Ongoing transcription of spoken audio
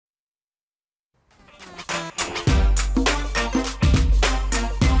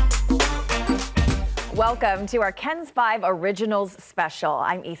Welcome to our KENS 5 Originals Special.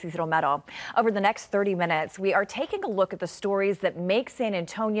 I'm Isis Romero. Over the next 30 minutes, we are taking a look at the stories that make San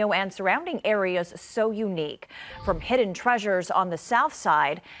Antonio and surrounding areas so unique. From hidden treasures on the south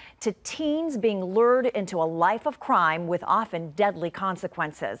side to teens being lured into a life of crime with often deadly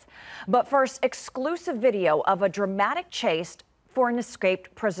consequences. But first, exclusive video of a dramatic chase for an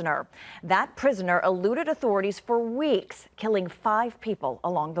escaped prisoner. That prisoner eluded authorities for weeks, killing 5 people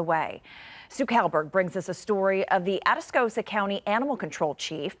along the way. Sue Kalberg brings us a story of the Atascosa County Animal Control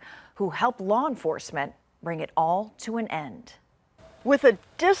Chief who helped law enforcement bring it all to an end. With a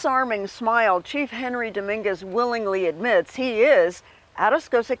disarming smile, Chief Henry Dominguez willingly admits he is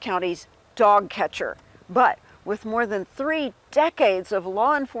Atascosa County's dog catcher. But with more than 3 decades of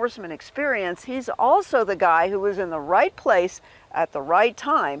law enforcement experience, he's also the guy who was in the right place at the right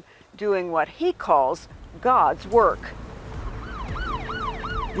time, doing what he calls God's work.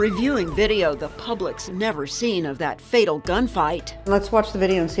 Reviewing video the public's never seen of that fatal gunfight. Let's watch the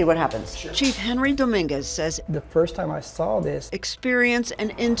video and see what happens. Sure. Chief Henry Dominguez says the first time I saw this, experience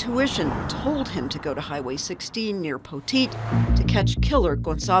and intuition told him to go to Highway 16 near Poteet to catch killer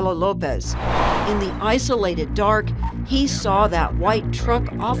Gonzalo Lopez. In the isolated dark, he saw that white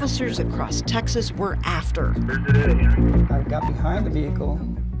truck officers across Texas were after. I got behind the vehicle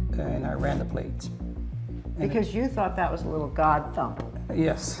and I ran the plates. Because you thought that was a little God thump.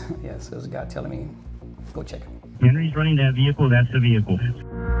 Yes, it was God telling me, go check it. Henry's running that vehicle, that's the vehicle.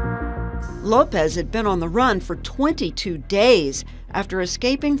 Lopez had been on the run for 22 days after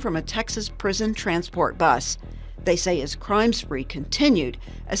escaping from a Texas prison transport bus. They say his crime spree continued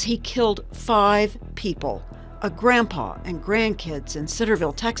as he killed 5 people. A grandpa and grandkids in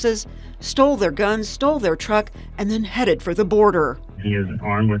Centerville, Texas, stole their guns, stole their truck, and then headed for the border. He is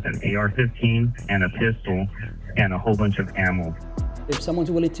armed with an AR-15 and a pistol and a whole bunch of ammo. If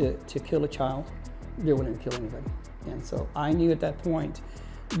someone's willing to kill a child, they're willing to kill anybody. And so I knew at that point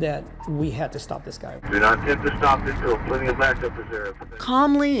that we had to stop this guy. Do not attempt to stop this until plenty of backup is there.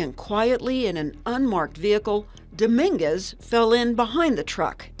 Calmly and quietly in an unmarked vehicle, Dominguez fell in behind the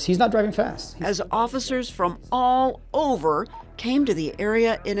truck. He's not driving fast. As officers from all over came to the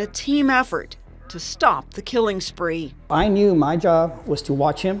area in a team effort to stop the killing spree. I knew my job was to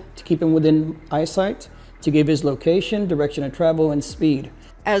watch him, to keep him within eyesight, to give his location, direction of travel, and speed.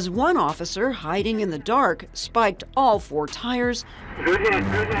 As one officer, hiding in the dark, spiked all 4 tires,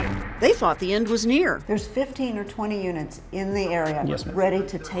 they thought the end was near. There's 15 or 20 units in the area ready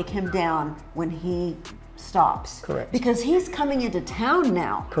to take him down when he stops. Correct. Because he's coming into town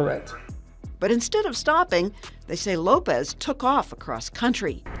now. Correct. But instead of stopping, they say Lopez took off across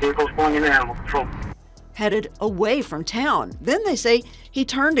country. Vehicle's going in animal control. Headed away from town. Then they say he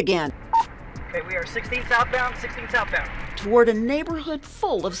turned again. Okay, we are 16 southbound, 16 southbound. Toward a neighborhood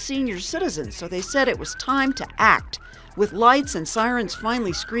full of senior citizens, so they said it was time to act. With lights and sirens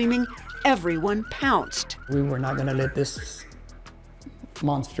finally screaming, everyone pounced. We were not going to let this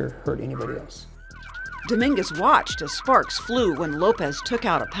monster hurt anybody else. Dominguez watched as sparks flew when Lopez took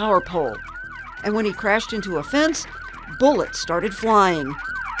out a power pole. And when he crashed into a fence, bullets started flying.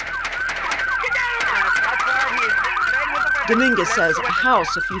 Dominguez says a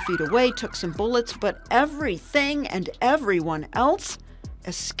house a few feet away took some bullets, but everything and everyone else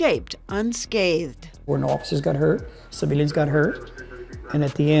escaped unscathed. Where no officers got hurt, civilians got hurt, and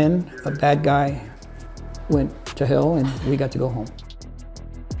at the end, a bad guy went to hell and we got to go home.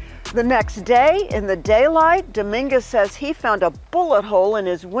 The next day, in the daylight, Dominguez says he found a bullet hole in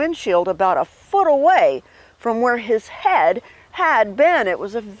his windshield about a foot away from where his head had been. It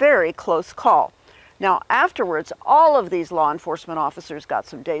was a very close call. Now, afterwards, all of these law enforcement officers got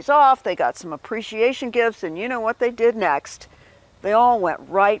some days off, they got some appreciation gifts, and you know what they did next? They all went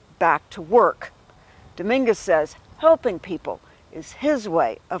right back to work. Dominguez says helping people is his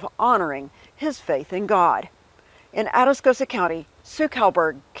way of honoring his faith in God. In Atascosa County, Sue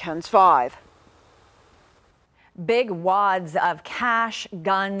Kalberg, KENS 5. Big wads of cash,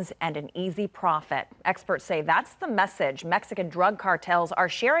 guns, and an easy profit. Experts say that's the message Mexican drug cartels are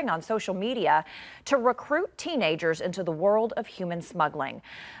sharing on social media to recruit teenagers into the world of human smuggling.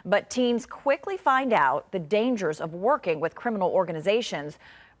 But teens quickly find out the dangers of working with criminal organizations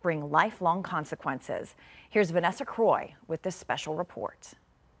bring lifelong consequences. Here's Vanessa Croy with this special report.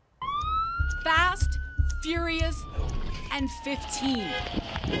 Fast, furious, and 15.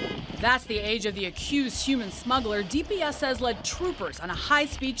 That's the age of the accused human smuggler DPS says led troopers on a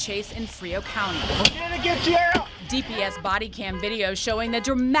high-speed chase in Frio County. DPS body cam video showing the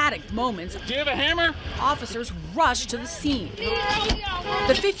dramatic moments. Do you have a hammer? Officers rush to the scene.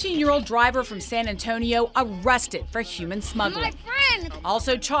 The 15-year-old driver from San Antonio arrested for human smuggling.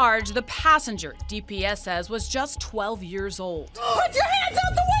 Also charged the passenger, DPS says was just 12 years old. Put your hands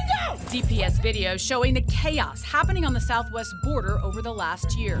out the window! DPS video showing the chaos happening on the southwest border over the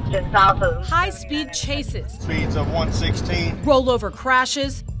last year. Just south of High-speed chases, Speeds of 116. rollover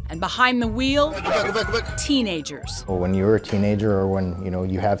crashes, and behind the wheel, teenagers. Well, when you're a teenager or when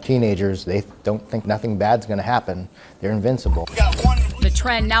you have teenagers, they don't think nothing bad's going to happen. They're invincible. The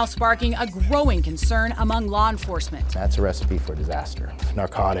trend now sparking a growing concern among law enforcement. That's a recipe for disaster.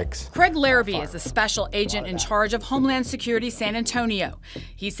 Narcotics. Craig Larrabee is the special agent in charge of Homeland Security San Antonio.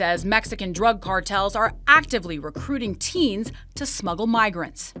 He says Mexican drug cartels are actively recruiting teens to smuggle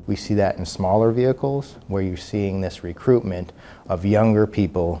migrants. We see that in smaller vehicles where you're seeing this recruitment of younger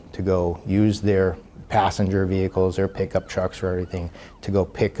people to go use their passenger vehicles or pickup trucks or everything to go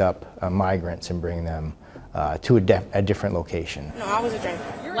pick up migrants and bring them to a different location. No, I was a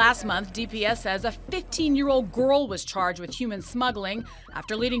driver. Last month, DPS says a 15-year-old girl was charged with human smuggling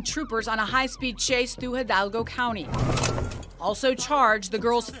after leading troopers on a high-speed chase through Hidalgo County. Also charged the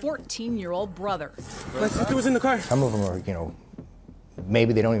girl's 14-year-old brother. My sister was in the car. Some of them are,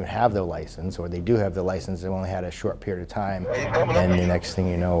 maybe they don't even have their license, or they do have the license, they've only had a short period of time, and the next thing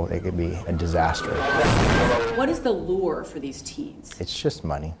you know, it could be a disaster. What is the lure for these teens? It's just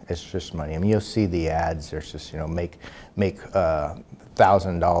money. It's just money. I mean, you'll see the ads. There's just, make $1,000,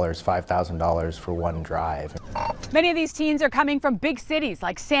 $5,000 for one drive. Many of these teens are coming from big cities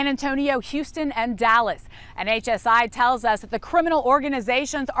like San Antonio, Houston, and Dallas. And HSI tells us that the criminal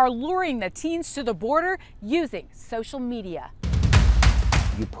organizations are luring the teens to the border using social media.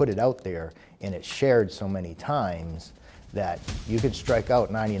 You put it out there and it's shared so many times that you could strike out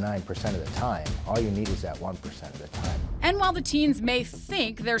 99% of the time. All you need is that 1% of the time. And while the teens may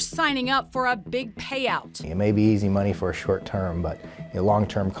think they're signing up for a big payout, It may be easy money for a short term, but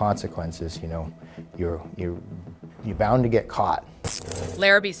long-term consequences, you're bound to get caught.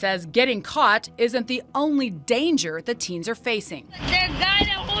 Larrabee says getting caught isn't the only danger the teens are facing. That guy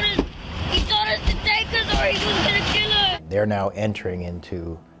that owed us, he told us to take us or he was gonna kill us. They're now entering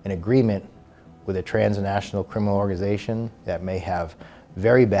into an agreement with a transnational criminal organization that may have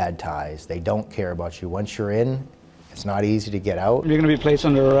very bad ties. They don't care about you. Once you're in, it's not easy to get out. You're going to be placed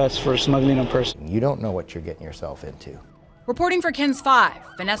under arrest for smuggling a person. You don't know what you're getting yourself into. Reporting for KENS 5,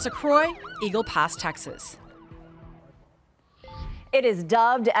 Vanessa Croy, Eagle Pass, Texas. It is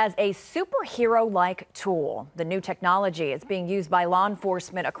dubbed as a superhero-like tool. The new technology is being used by law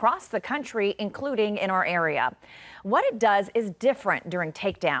enforcement across the country, including in our area. What it does is different during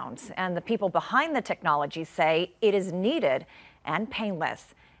takedowns, and the people behind the technology say it is needed and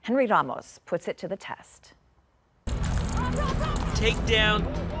painless. Henry Ramos puts it to the test. Takedown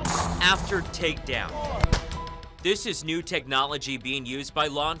after takedown. This is new technology being used by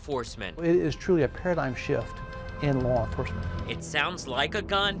law enforcement. It is truly a paradigm shift in law enforcement. It sounds like a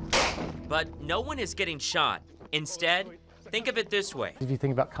gun, but no one is getting shot. Instead, think of it this way. If you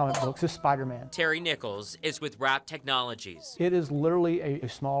think about comic books, it's Spider-Man. Terry Nichols is with Wrap Technologies. It is literally a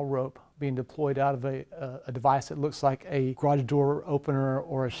small rope being deployed out of a device that looks like a garage door opener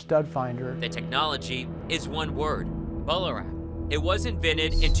or a stud finder. The technology is one word, BolaWrap. It was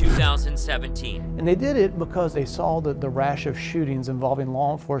invented in 2017. And they did it because they saw the rash of shootings involving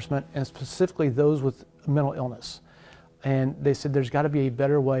law enforcement, and specifically those with mental illness. And they said there's got to be a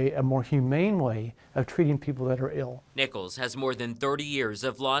better way, a more humane way of treating people that are ill. Nichols has more than 30 years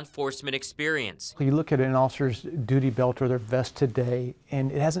of law enforcement experience. You look at an officer's duty belt or their vest today,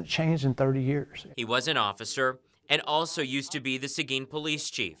 and it hasn't changed in 30 years. He was an officer and also used to be the Seguin police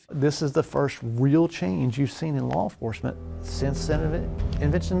chief. This is the first real change you've seen in law enforcement since the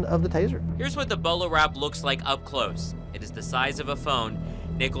invention of the taser. Here's what the BolaWrap looks like up close. It is the size of a phone.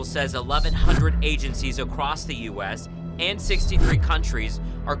 Nichols says 1,100 agencies across the U.S. and 63 countries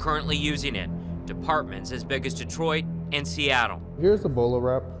are currently using it. Departments as big as Detroit and Seattle. Here's the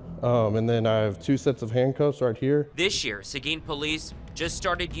BolaWrap, and then I have 2 sets of handcuffs right here. This year, Seguin police just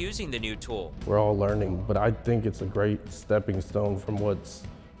started using the new tool. We're all learning, but I think it's a great stepping stone from what's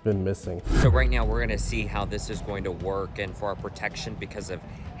been missing. So right now we're gonna see how this is going to work, and for our protection, because of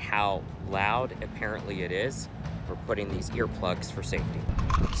how loud apparently it is, we're putting these earplugs for safety.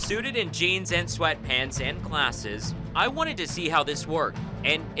 Suited in jeans and sweatpants and glasses, I wanted to see how this worked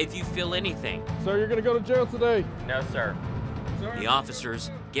and if you feel anything. Sir, you're gonna go to jail today. No, sir. The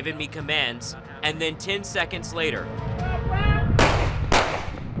officers giving me commands, and then 10 seconds later,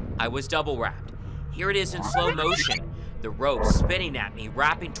 I was double wrapped. Here it is in slow motion. The rope spinning at me,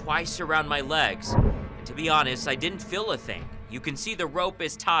 wrapping twice around my legs. And to be honest, I didn't feel a thing. You can see the rope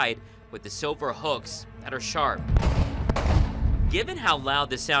is tied with the silver hooks that are sharp. Given how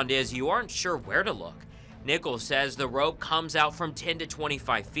loud the sound is, you aren't sure where to look. Nichols says the rope comes out from 10 to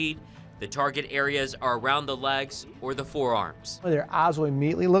 25 feet. The target areas are around the legs or the forearms. Their eyes will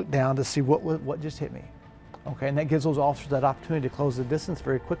immediately look down to see what just hit me. Okay, and that gives those officers that opportunity to close the distance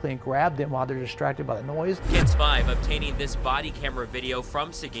very quickly and grab them while they're distracted by the noise. KENS 5 obtaining this body camera video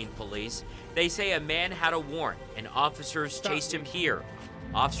from Seguin police. They say a man had a warrant and officers chased him here.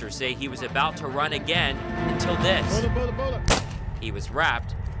 Officers say he was about to run again until this. He was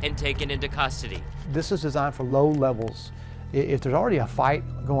wrapped and taken into custody. This is designed for low levels. If there's already a fight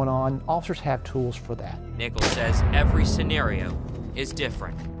going on, officers have tools for that. Nichols says every scenario is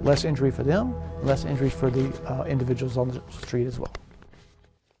different. Less injury for them, less injuries for the individuals on the street as well.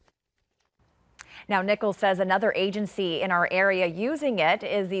 Now, Nichols says another agency in our area using it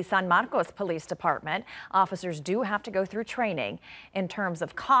is the San Marcos Police Department. Officers do have to go through training. In terms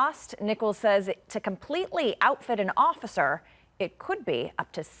of cost, Nichols says to completely outfit an officer, it could be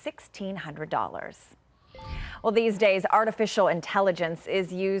up to $1,600. Well, these days, artificial intelligence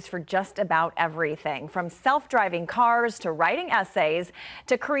is used for just about everything, from self-driving cars to writing essays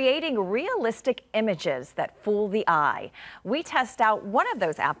to creating realistic images that fool the eye. We test out one of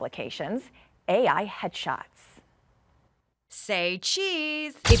those applications, AI headshots. Say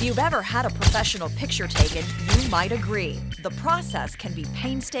cheese! If you've ever had a professional picture taken, you might agree. The process can be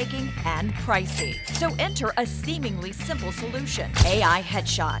painstaking and pricey. So enter a seemingly simple solution, AI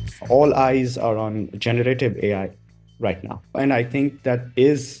headshots. All eyes are on generative AI right now. And I think that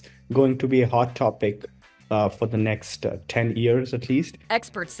is going to be a hot topic for the next 10 years at least.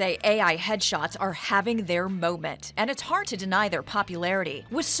 Experts say AI headshots are having their moment, and it's hard to deny their popularity.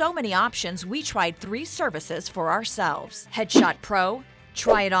 With so many options, we tried 3 services for ourselves: Headshot Pro,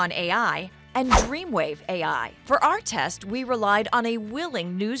 Try It On AI, and Dreamwave AI. For our test, we relied on a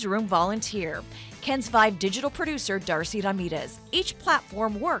willing newsroom volunteer, KENS 5 digital producer Darcy Ramirez. Each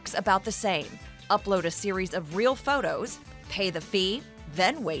platform works about the same. Upload a series of real photos, pay the fee,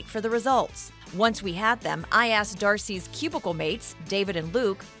 then wait for the results. Once we had them, I asked Darcy's cubicle mates, David and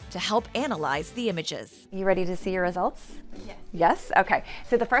Luke, to help analyze the images. You ready to see your results? Yes. Yes? Okay.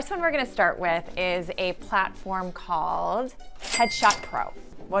 So the first one we're going to start with is a platform called Headshot Pro.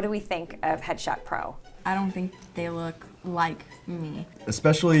 What do we think of Headshot Pro? I don't think they look like me.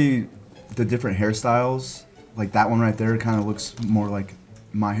 Especially the different hairstyles. Like that one right there kind of looks more like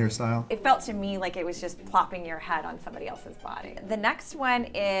my hairstyle. It felt to me like it was just plopping your head on somebody else's body. The next one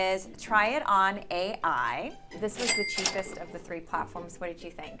is Try It On AI. This was the cheapest of the 3 platforms. What did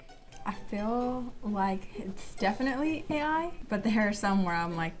you think? I feel like it's definitely AI, but there are some where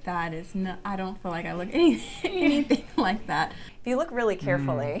I'm like, that is not, I don't feel like I look anything like that. If you look really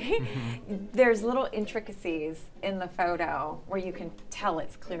carefully, there's little intricacies in the photo where you can tell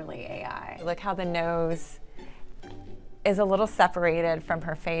it's clearly AI. Look how the nose is a little separated from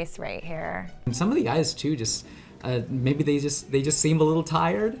her face right here. And some of the eyes too, just maybe they just seem a little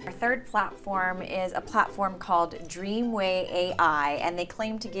tired. Our third platform is a platform called Dreamwave AI, and they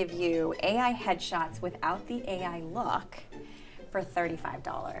claim to give you AI headshots without the AI look for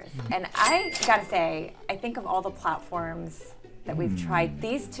 $35. And I gotta say, I think of all the platforms that we've tried,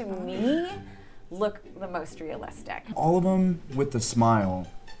 these to me look the most realistic. All of them with the smile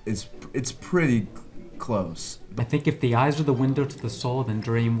it's pretty close. I think if the eyes are the window to the soul, then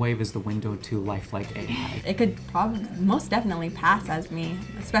Dreamwave is the window to lifelike AI. It could probably most definitely pass as me,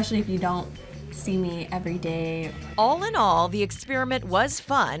 especially if you don't see me every day. All in all, the experiment was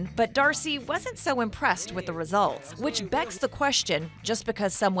fun, but Darcy wasn't so impressed with the results, which begs the question, just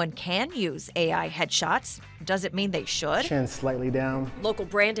because someone can use AI headshots, does it mean they should? Chin slightly down. Local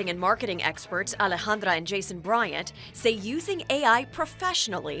branding and marketing experts Alejandra and Jason Bryant say using AI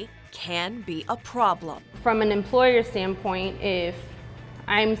professionally can be a problem. From an employer standpoint, if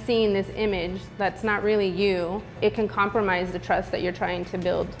I'm seeing this image that's not really you, it can compromise the trust that you're trying to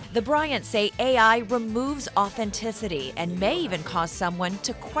build. The Bryants say AI removes authenticity and may even cause someone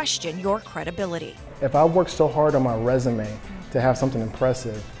to question your credibility. If I worked so hard on my resume to have something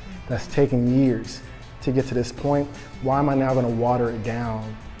impressive that's taken years to get to this point, why am I now going to water it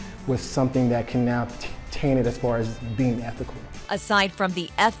down with something that can now taint it as far as being ethical? Aside from the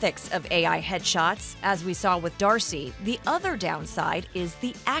ethics of AI headshots, as we saw with Darcy, the other downside is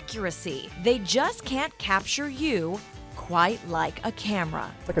the accuracy. They just can't capture you quite like a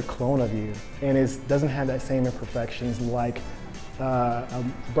camera. It's like a clone of you, and it doesn't have that same imperfections like a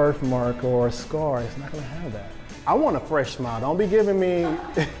birthmark or a scar. It's not going to have that. I want a fresh smile. Don't be giving me.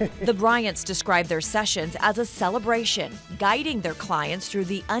 The Bryants describe their sessions as a celebration, guiding their clients through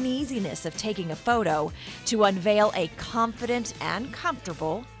the uneasiness of taking a photo to unveil a confident and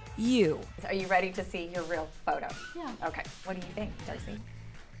comfortable you. Are you ready to see your real photo? Yeah. Okay. What do you think, Darcy?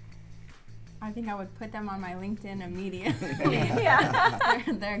 I think I would put them on my LinkedIn immediately. Yeah.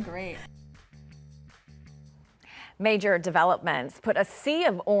 They're great. Major developments put a sea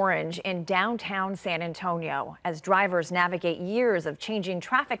of orange in downtown San Antonio. As drivers navigate years of changing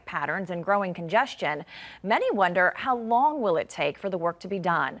traffic patterns and growing congestion, many wonder how long will it take for the work to be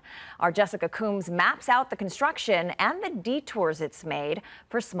done. Our Jessica Coombs maps out the construction and the detours it's made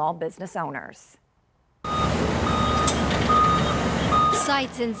for small business owners.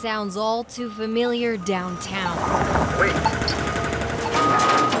 Sights and sounds all too familiar downtown.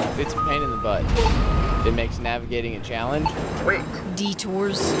 It's a pain in the butt. It makes navigating a challenge.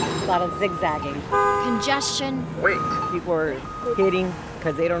 Detours. A lot of zigzagging. Congestion. People are hitting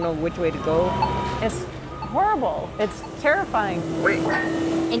because they don't know which way to go. It's horrible. It's terrifying.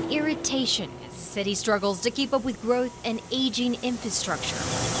 And irritation as the city struggles to keep up with growth and aging infrastructure.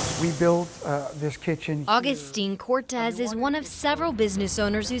 We built this kitchen. Augustine Cortez is one of several business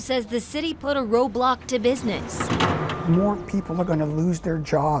owners who says the city put a roadblock to business. More people are going to lose their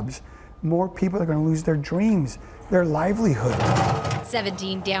jobs. More people are going to lose their dreams, their livelihood.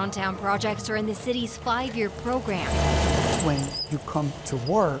 17 downtown projects are in the city's 5-year program. When you come to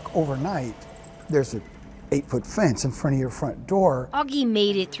work overnight, there's an 8-foot fence in front of your front door. Augie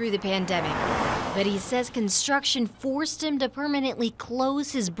made it through the pandemic, but he says construction forced him to permanently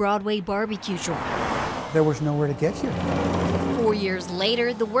close his Broadway barbecue joint. There was nowhere to get here. 4 years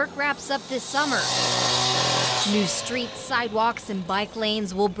later, the work wraps up this summer. New streets, sidewalks, and bike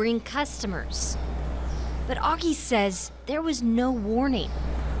lanes will bring customers. But Augie says there was no warning.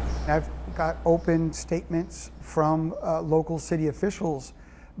 I've got open statements from local city officials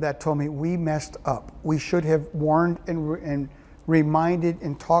that told me we messed up. We should have warned and reminded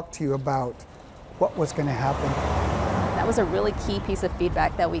and talked to you about what was going to happen. That was a really key piece of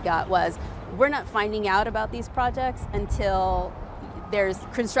feedback that we got was we're not finding out about these projects until there's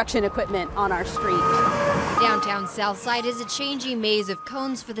construction equipment on our street. Downtown Southside is a changing maze of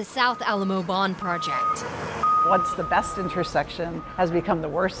cones for the South Alamo Bond project. What's the best intersection has become the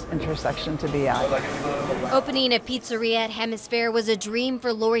worst intersection to be at. Opening a pizzeria at Hemisphere was a dream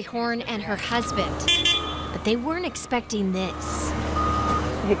for Lori Horn and her husband. But they weren't expecting this.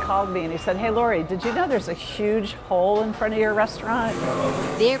 He called me and he said, "Hey Lori, did you know there's a huge hole in front of your restaurant?"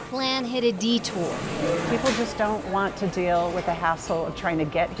 Their plan hit a detour. People just don't want to deal with the hassle of trying to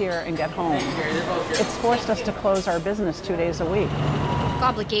get here and get home. It's forced us to close our business 2 days a week.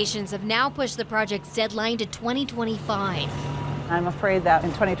 Complications have now pushed the project's deadline to 2025. I'm afraid that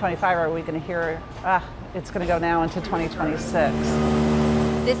in 2025, are we going to hear, it's going to go now into 2026.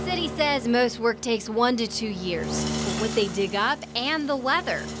 The city says most work takes 1 to 2 years. But what they dig up and the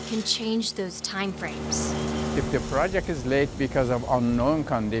weather can change those timeframes. If the project is late because of unknown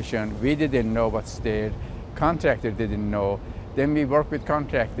condition, we didn't know what's there, contractor didn't know, then we work with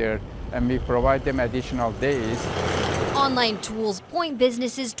contractor and we provide them additional days. Online tools point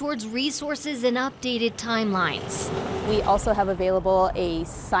businesses towards resources and updated timelines. We also have available a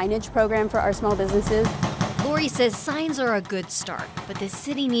signage program for our small businesses. Lori says signs are a good start, but the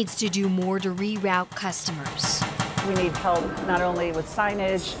city needs to do more to reroute customers. We need help not only with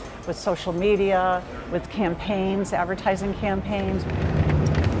signage, with social media, with campaigns, advertising campaigns.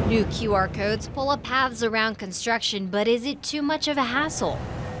 New QR codes pull up paths around construction, but is it too much of a hassle?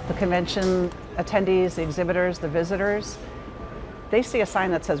 The convention attendees, the exhibitors, the visitors, they see a sign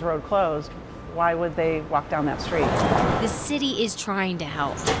that says road closed. Why would they walk down that street? The city is trying to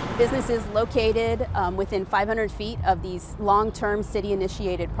help. Businesses located within 500 feet of these long-term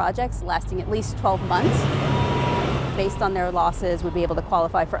city-initiated projects lasting at least 12 months, based on their losses, would be able to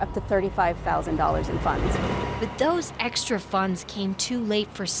qualify for up to $35,000 in funds. But those extra funds came too late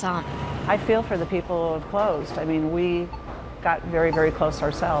for some. I feel for the people who have closed. I mean, we got very, very close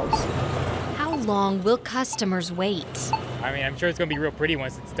ourselves. How long will customers wait? I mean, I'm sure it's going to be real pretty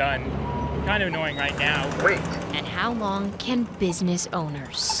once it's done. Kind of annoying right now. And how long can business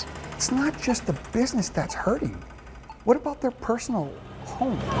owners? It's not just the business that's hurting. What about their personal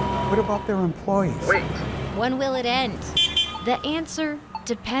home? What about their employees? When will it end? The answer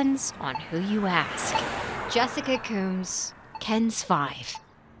depends on who you ask. Jessica Coombs, KENS 5.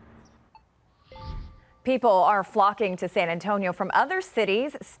 People are flocking to San Antonio from other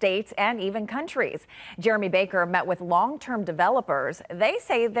cities, states, and even countries. Jeremy Baker met with long-term developers. They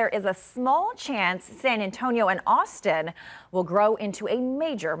say there is a small chance San Antonio and Austin will grow into a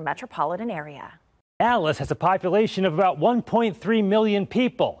major metropolitan area. Dallas has a population of about 1.3 million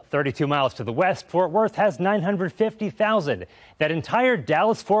people. 32 miles to the west, Fort Worth has 950,000. That entire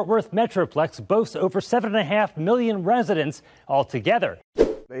Dallas-Fort Worth metroplex boasts over 7.5 million residents altogether.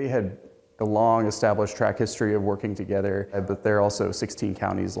 They had a long established track history of working together, but they're also 16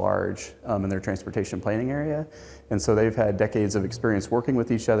 counties large in their transportation planning area. And so they've had decades of experience working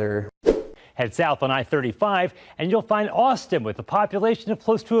with each other. Head south on I-35 and you'll find Austin with a population of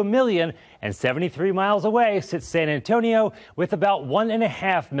close to 1 million, and 73 miles away sits San Antonio with about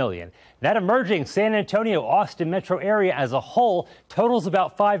 1.5 million. That emerging San Antonio-Austin metro area as a whole totals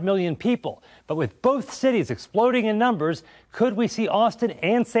about 5 million people. But with both cities exploding in numbers, could we see Austin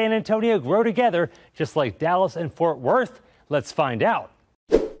and San Antonio grow together just like Dallas and Fort Worth? Let's find out.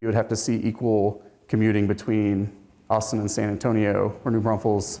 You would have to see equal commuting between Austin and San Antonio, or New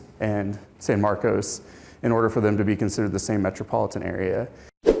Braunfels and San Marcos, in order for them to be considered the same metropolitan area.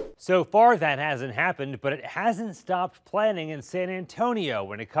 So far, that hasn't happened, but it hasn't stopped planning in San Antonio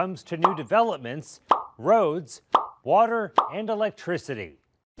when it comes to new developments, roads, water, and electricity.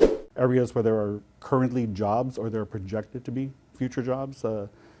 Areas where there are currently jobs or there are projected to be future jobs,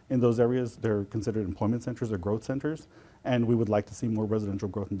 in those areas, they're considered employment centers or growth centers. And we would like to see more residential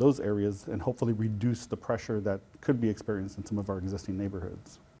growth in those areas and hopefully reduce the pressure that could be experienced in some of our existing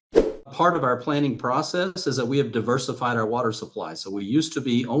neighborhoods. Part of our planning process is that we have diversified our water supply. So we used to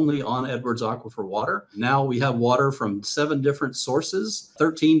be only on Edwards Aquifer water. Now we have water from 7 different sources,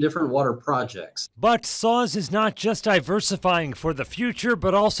 13 different water projects. But SAWS is not just diversifying for the future,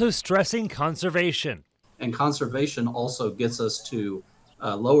 but also stressing conservation. And conservation also gets us to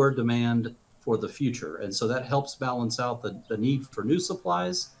lower demand for the future. And so that helps balance out the need for new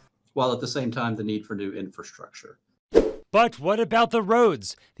supplies, while at the same time the need for new infrastructure. But what about the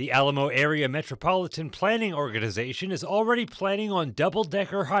roads? The Alamo Area Metropolitan Planning Organization is already planning on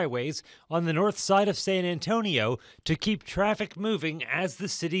double-decker highways on the north side of San Antonio to keep traffic moving as the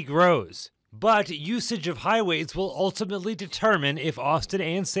city grows. But usage of highways will ultimately determine if Austin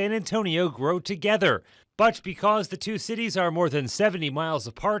and San Antonio grow together. But because the two cities are more than 70 miles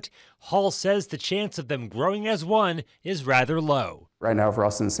apart, Hall says the chance of them growing as one is rather low. Right now, for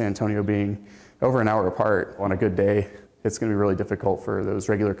Austin and San Antonio being over an hour apart on a good day, it's going to be really difficult for those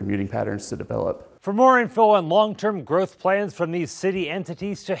regular commuting patterns to develop. For more info on long-term growth plans from these city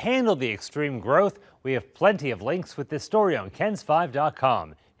entities to handle the extreme growth, we have plenty of links with this story on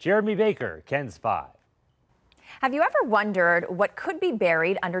KENS5.com. Jeremy Baker, KENS 5. Have you ever wondered what could be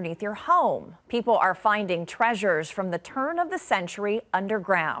buried underneath your home? People are finding treasures from the turn of the century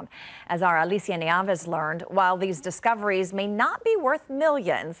underground. As our Alicia Nieves learned, while these discoveries may not be worth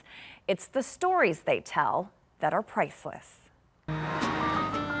millions, it's the stories they tell that are priceless.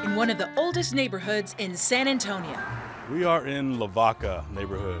 In one of the oldest neighborhoods in San Antonio. We are in La Vaca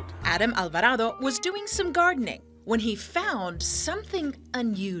neighborhood. Adam Alvarado was doing some gardening when he found something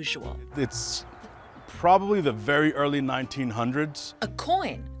unusual. It's probably the very early 1900s. A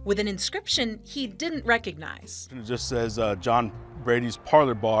coin with an inscription he didn't recognize. It just says, John Brady's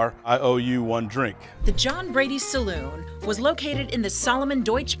Parlor Bar, I owe you one drink. The John Brady Saloon was located in the Solomon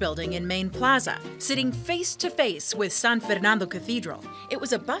Deutsch building in Main Plaza, sitting face to face with San Fernando Cathedral. It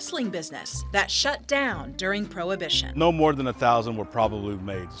was a bustling business that shut down during Prohibition. No more than 1,000 were probably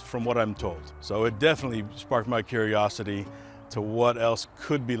made, from what I'm told. So it definitely sparked my curiosity to what else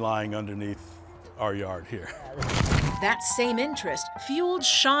could be lying underneath our yard here. That same interest fueled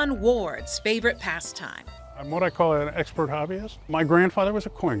Sean Ward's favorite pastime. I'm what I call an expert hobbyist. My grandfather was a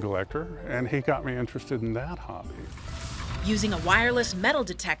coin collector, and he got me interested in that hobby. Using a wireless metal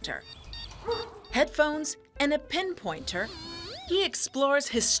detector, headphones, and a pinpointer, he explores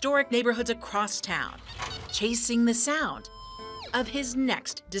historic neighborhoods across town, chasing the sound of his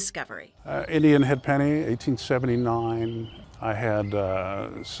next discovery. Indian head penny, 1879. I had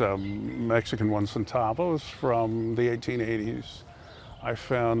some Mexican one centavos from the 1880s. I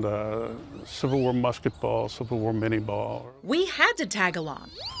found a Civil War musket ball, Civil War mini ball. We had to tag along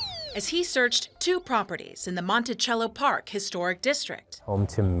as he searched 2 properties in the Monticello Park Historic District. Home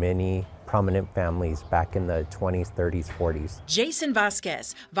to many prominent families back in the 20s, 30s, 40s. Jason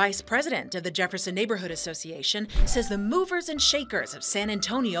Vasquez, vice president of the Jefferson Neighborhood Association, says the movers and shakers of San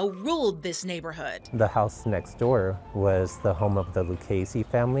Antonio ruled this neighborhood. The house next door was the home of the Lucchese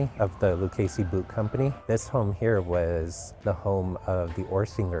family of the Lucchese Boot Company. This home here was the home of the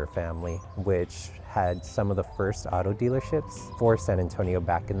Orsinger family, which had some of the first auto dealerships for San Antonio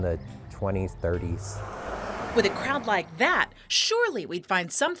back in the 20s, 30s. With a crowd like that, surely we'd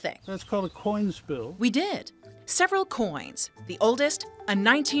find something. That's called a coin spill. We did. Several coins. The oldest, a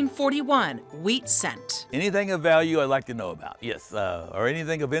 1941 wheat cent. Anything of value I'd like to know about, yes, or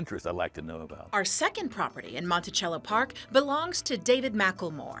anything of interest I'd like to know about. Our second property in Monticello Park belongs to David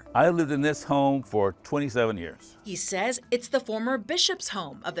McElmore. I lived in this home for 27 years. He says it's the former bishop's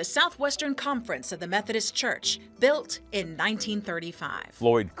home of the Southwestern Conference of the Methodist Church, built in 1935.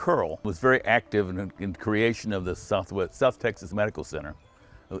 Floyd Curl was very active in creation of the South Texas Medical Center.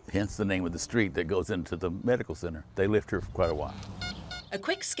 Hence the name of the street that goes into the medical center. They lived here for quite a while. A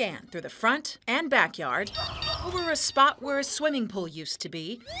quick scan through the front and backyard, over a spot where a swimming pool used to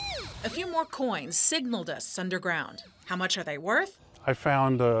be. A few more coins signaled us underground. How much are they worth? I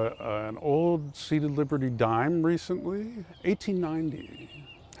found an old seated Liberty dime recently, 1890.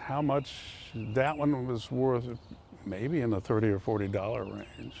 How much that one was worth? Maybe in the $30 or $40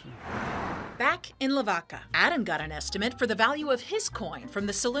 range. Back in Lavaca, Adam got an estimate for the value of his coin from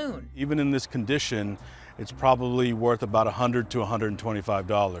the saloon. Even in this condition, it's probably worth about $100 to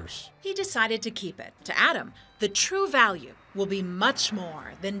 $125. He decided to keep it. To Adam, the true value will be much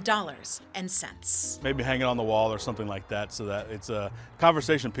more than dollars and cents. Maybe hang it on the wall or something like that, so that it's a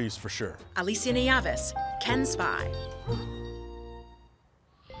conversation piece for sure. Alicia Nieves, KENS 5.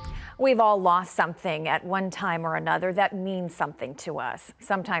 We've all lost something at one time or another that means something to us.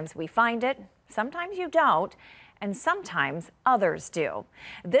 Sometimes we find it, sometimes you don't, and sometimes others do.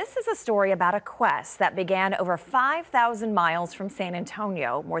 This is a story about a quest that began over 5,000 miles from San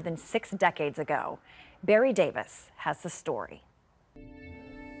Antonio more than 6 decades ago. Barry Davis has the story.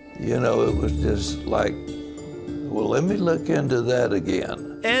 You know, it was just like, well, let me look into that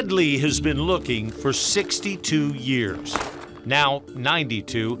again. Ed Lee has been looking for 62 years. Now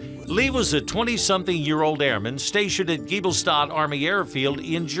 92, Lee was a 20-something-year-old airman stationed at Giebelstadt Army Airfield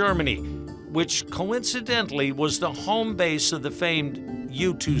in Germany, which coincidentally was the home base of the famed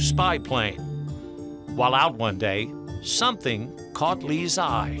U-2 spy plane. While out one day, something caught Lee's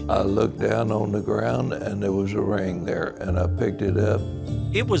eye. I looked down on the ground and there was a ring there, and I picked it up.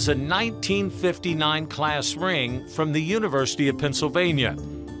 It was a 1959 class ring from the University of Pennsylvania.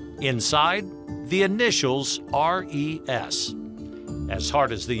 Inside, the initials RES. As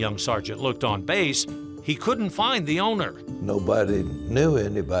hard as the young sergeant looked on base, he couldn't find the owner. Nobody knew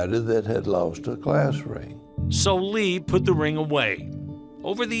anybody that had lost a class ring. So Lee put the ring away.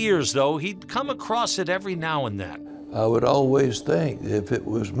 Over the years, though, he'd come across it every now and then. I would always think, if it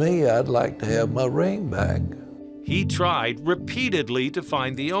was me, I'd like to have my ring back. He tried repeatedly to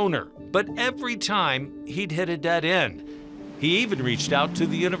find the owner, but every time he'd hit a dead end. He even reached out to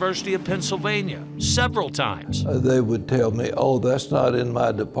the University of Pennsylvania several times. They would tell me, oh, that's not in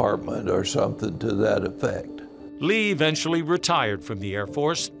my department, or something to that effect. Lee eventually retired from the Air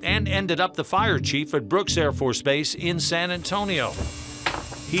Force and ended up the fire chief at Brooks Air Force Base in San Antonio.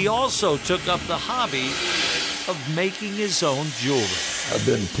 He also took up the hobby of making his own jewelry. I've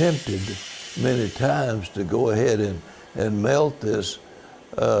been tempted many times to go ahead and melt this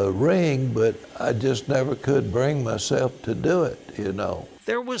ring, but I just never could bring myself to do it, you know.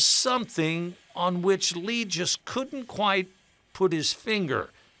 There was something on which Lee just couldn't quite put his finger.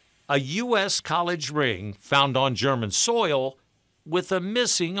 A U.S. college ring found on German soil with a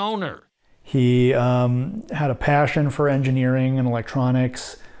missing owner. He had a passion for engineering and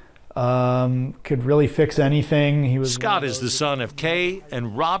electronics, could really fix anything. Scott is the son of Kay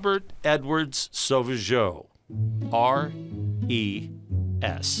and Robert Edwards Sauvageau, R.E.S.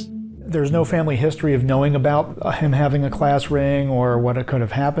 There's no family history of knowing about him having a class ring or what could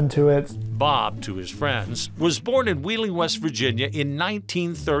have happened to it. Bob, to his friends, was born in Wheeling, West Virginia in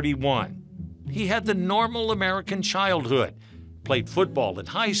 1931. He had the normal American childhood, played football in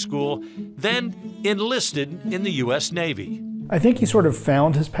high school, then enlisted in the U.S. Navy. I think he sort of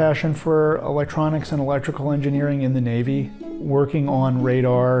found his passion for electronics and electrical engineering in the Navy, working on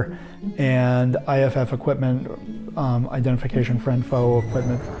radar and IFF equipment, identification friend-foe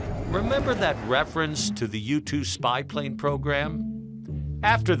equipment. Remember that reference to the U-2 spy plane program?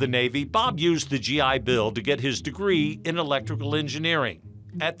 After the Navy, Bob used the GI Bill to get his degree in electrical engineering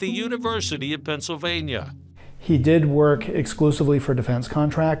at the University of Pennsylvania. He did work exclusively for defense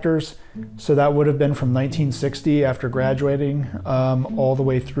contractors, so that would have been from 1960 after graduating all the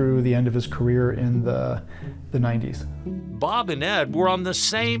way through the end of his career in the 90s. Bob and Ed were on the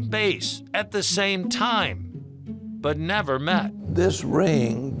same base at the same time, but never met. This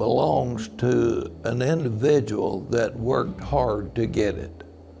ring belongs to an individual that worked hard to get it,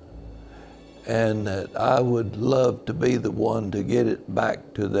 and that I would love to be the one to get it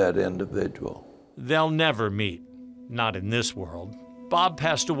back to that individual. They'll never meet, not in this world. Bob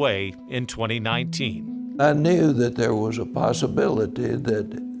passed away in 2019. I knew that there was a possibility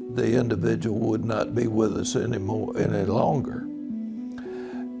that the individual would not be with us any longer.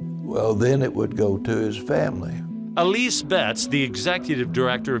 Well, then it would go to his family. Elise Betts, the executive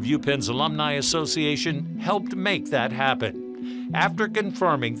director of UPenn's Alumni Association, helped make that happen. After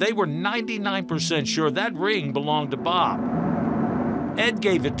confirming they were 99% sure that ring belonged to Bob. Ed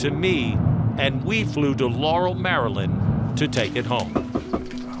gave it to me, and we flew to Laurel, Maryland to take it home.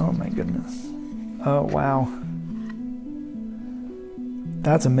 Oh my goodness. Oh, wow.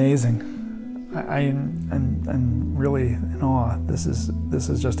 That's amazing. I'm really in awe. This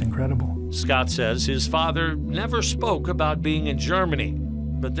is just incredible. Scott says his father never spoke about being in Germany,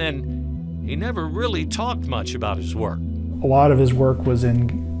 but then he never really talked much about his work. A lot of his work was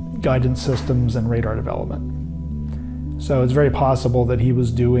in guidance systems and radar development. So it's very possible that he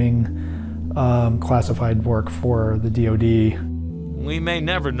was doing classified work for the DoD. We may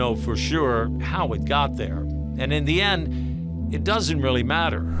never know for sure how it got there, and in the end, it doesn't really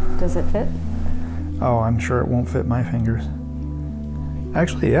matter. Does it fit? Oh, I'm sure it won't fit my fingers.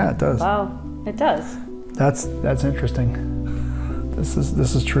 Actually, yeah, it does. Wow, it does. That's interesting. This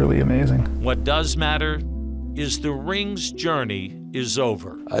is truly amazing. What does matter is the ring's journey is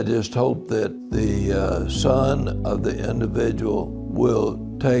over. I just hope that the son of the individual will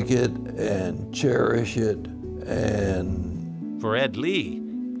take it and cherish it and for Ed Lee,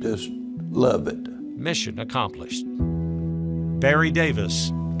 just love it. Mission accomplished. Barry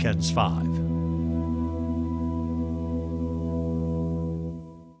Davis, KENS 5.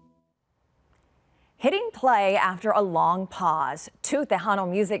 Hitting play after a long pause. Two Tejano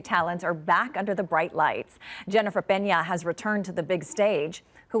music talents are back under the bright lights. Jennifer Peña has returned to the big stage.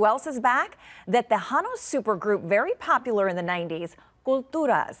 Who else is back? The Tejano supergroup, very popular in the 90s,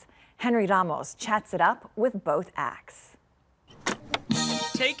 Culturas. Henry Ramos chats it up with both acts.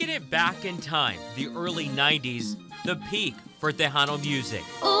 Taking it back in time, the early 90s, the peak for Tejano music.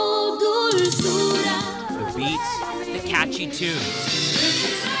 The beats, the catchy tunes.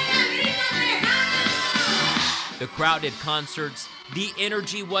 The crowded concerts, the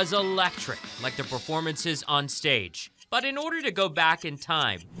energy was electric, like the performances on stage. But in order to go back in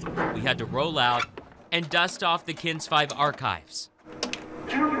time, we had to roll out and dust off the KENS 5 archives.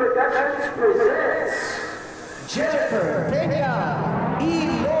 Q Productions presents Jennifer Peña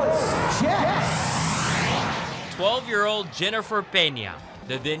y los Jets. 12-year-old Jennifer Peña,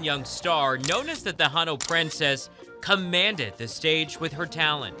 the then young star known as the Tejano Princess, commanded the stage with her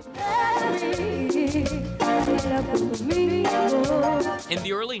talent. In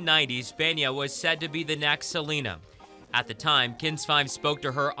the early 90s, Peña was said to be the next Selena. At the time, KENS 5 spoke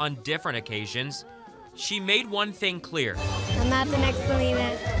to her on different occasions. She made one thing clear. I'm not the next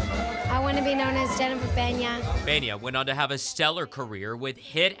Selena. I want to be known as Jennifer Peña. Peña went on to have a stellar career with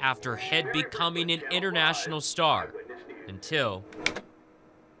hit after hit, becoming an international star, until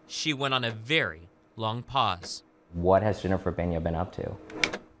she went on a very long pause. What has Jennifer Peña been up to?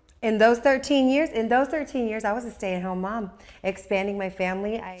 In those 13 years, I was a stay-at-home mom, expanding my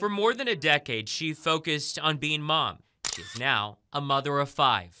family. For more than a decade, she focused on being mom. She's now a mother of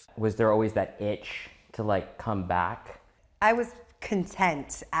 5. Was there always that itch to come back? I was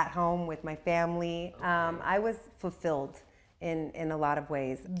content at home with my family. I was fulfilled in a lot of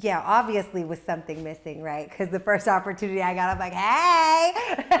ways. Yeah, obviously was something missing, right? Because the first opportunity I got, I'm like, hey,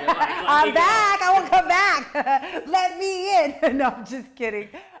 I'm back, I won't come back. Let me in. No, I'm just kidding.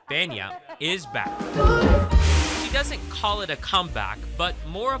 Peña is back. She doesn't call it a comeback, but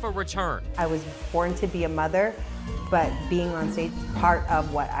more of a return. I was born to be a mother, but being on stage is part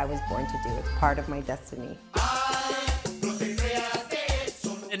of what I was born to do. It's part of my destiny.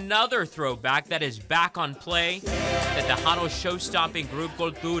 Another throwback that is back on play, the Tejano show-stopping group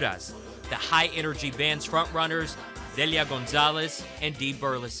Culturas, the high-energy band's frontrunners, Delia Gonzalez and Dee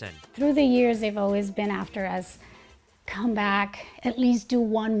Burleson. Through the years, they've always been after us. Come back, at least do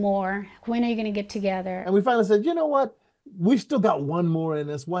one more. When are you gonna get together? And we finally said, you know what? We've still got one more in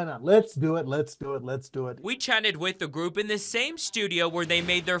us. Why not? Let's do it, let's do it, let's do it. We chatted with the group in the same studio where they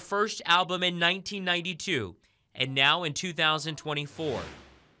made their first album in 1992, and now in 2024.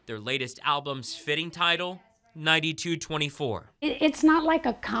 Their latest album's fitting title, 9224. It's not like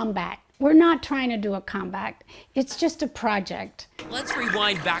a comeback. We're not trying to do a comeback. It's just a project. Let's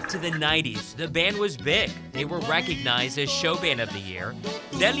rewind back to the 90s. The band was big. They were recognized as Show Band of the Year.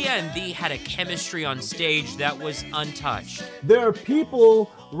 Delia and Dee had a chemistry on stage that was untouched. There are people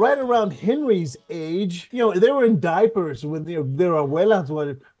right around Henry's age, they were in diapers when their abuelas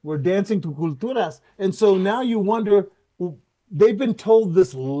were dancing to Culturas. And so now you wonder, they've been told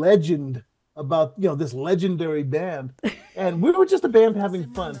this legend about, this legendary band. And we were just a band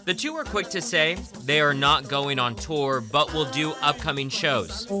having fun. The two are quick to say they are not going on tour, but will do upcoming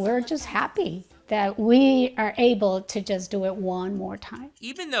shows. We're just happy that we are able to just do it one more time.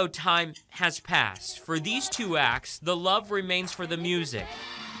 Even though time has passed, for these two acts, the love remains for the music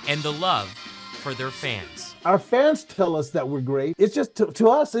and the love for their fans. Our fans tell us that we're great. It's just, to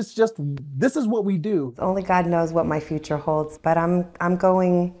us, it's just, this is what we do. Only God knows what my future holds, but I'm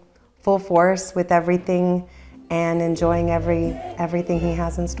going full force with everything and enjoying everything He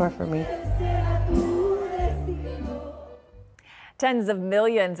has in store for me. Tens of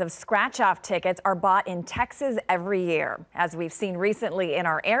millions of scratch-off tickets are bought in Texas every year. As we've seen recently in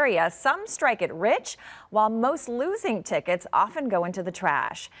our area, some strike it rich, while most losing tickets often go into the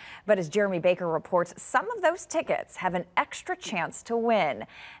trash. But as Jeremy Baker reports, some of those tickets have an extra chance to win.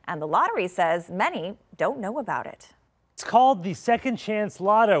 And the lottery says many don't know about it. It's called the Second Chance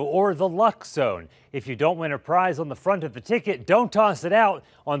Lotto, or the Luck Zone. If you don't win a prize on the front of the ticket, don't toss it out.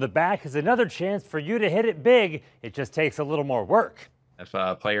 On the back is another chance for you to hit it big. It just takes a little more work. If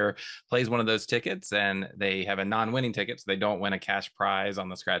a player plays one of those tickets and they have a non-winning ticket, so they don't win a cash prize on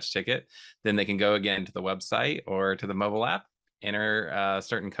the scratch ticket, then they can go again to the website or to the mobile app, enter a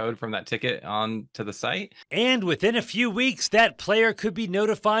certain code from that ticket onto the site. And within a few weeks, that player could be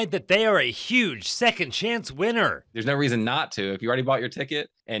notified that they are a huge second chance winner. There's no reason not to. If you already bought your ticket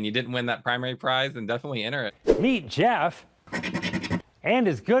and you didn't win that primary prize, then definitely enter it. Meet Jeff and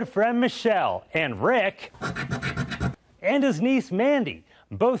his good friend Michelle and Rick and his niece Mandy.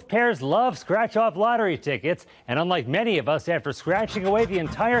 Both pairs love scratch-off lottery tickets, and unlike many of us, after scratching away the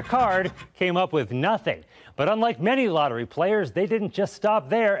entire card, came up with nothing. But unlike many lottery players, they didn't just stop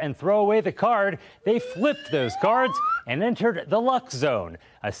there and throw away the card. They flipped those cards and entered the Luck Zone,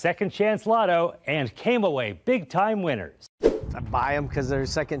 a second chance lotto, and came away big-time winners. I buy them because they're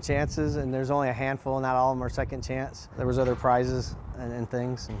second chances, and there's only a handful, not all of them are second chance. There was other prizes and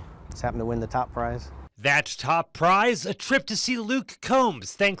things, and just happened to win the top prize. That top prize, a trip to see Luke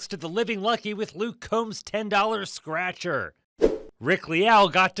Combs, thanks to the Living Lucky with Luke Combs' $10 scratcher. Rick Leal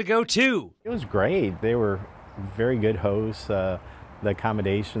got to go too. It was great. They were very good hosts. The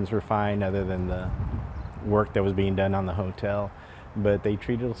accommodations were fine other than the work that was being done on the hotel, but they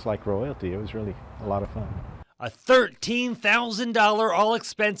treated us like royalty. It was really a lot of fun. A $13,000 all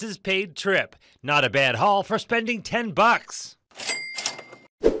expenses paid trip. Not a bad haul for spending $10.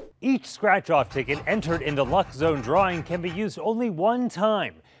 Each scratch-off ticket entered in the Luck Zone drawing can be used only one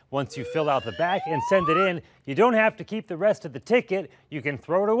time. Once you fill out the back and send it in, you don't have to keep the rest of the ticket. You can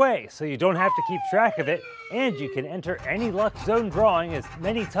throw it away, so you don't have to keep track of it, and you can enter any Luck Zone drawing as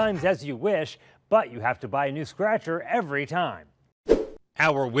many times as you wish, but you have to buy a new scratcher every time.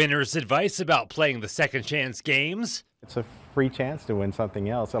 Our winner's advice about playing the second chance games: it's a free chance to win something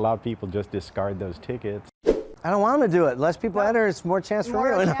else. A lot of people just discard those tickets. I don't want to do it. Less people enter, it's more chance for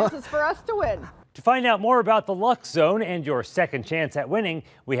me. More chances for us to win. To find out more about the Luck Zone and your second chance at winning,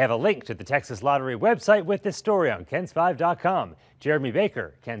 we have a link to the Texas Lottery website with this story on KENS5.com. Jeremy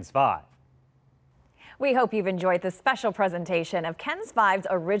Baker, KENS 5. We hope you've enjoyed this special presentation of KENS 5's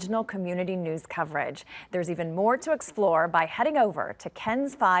original community news coverage. There's even more to explore by heading over to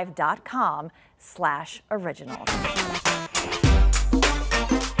KENS5.com/originals.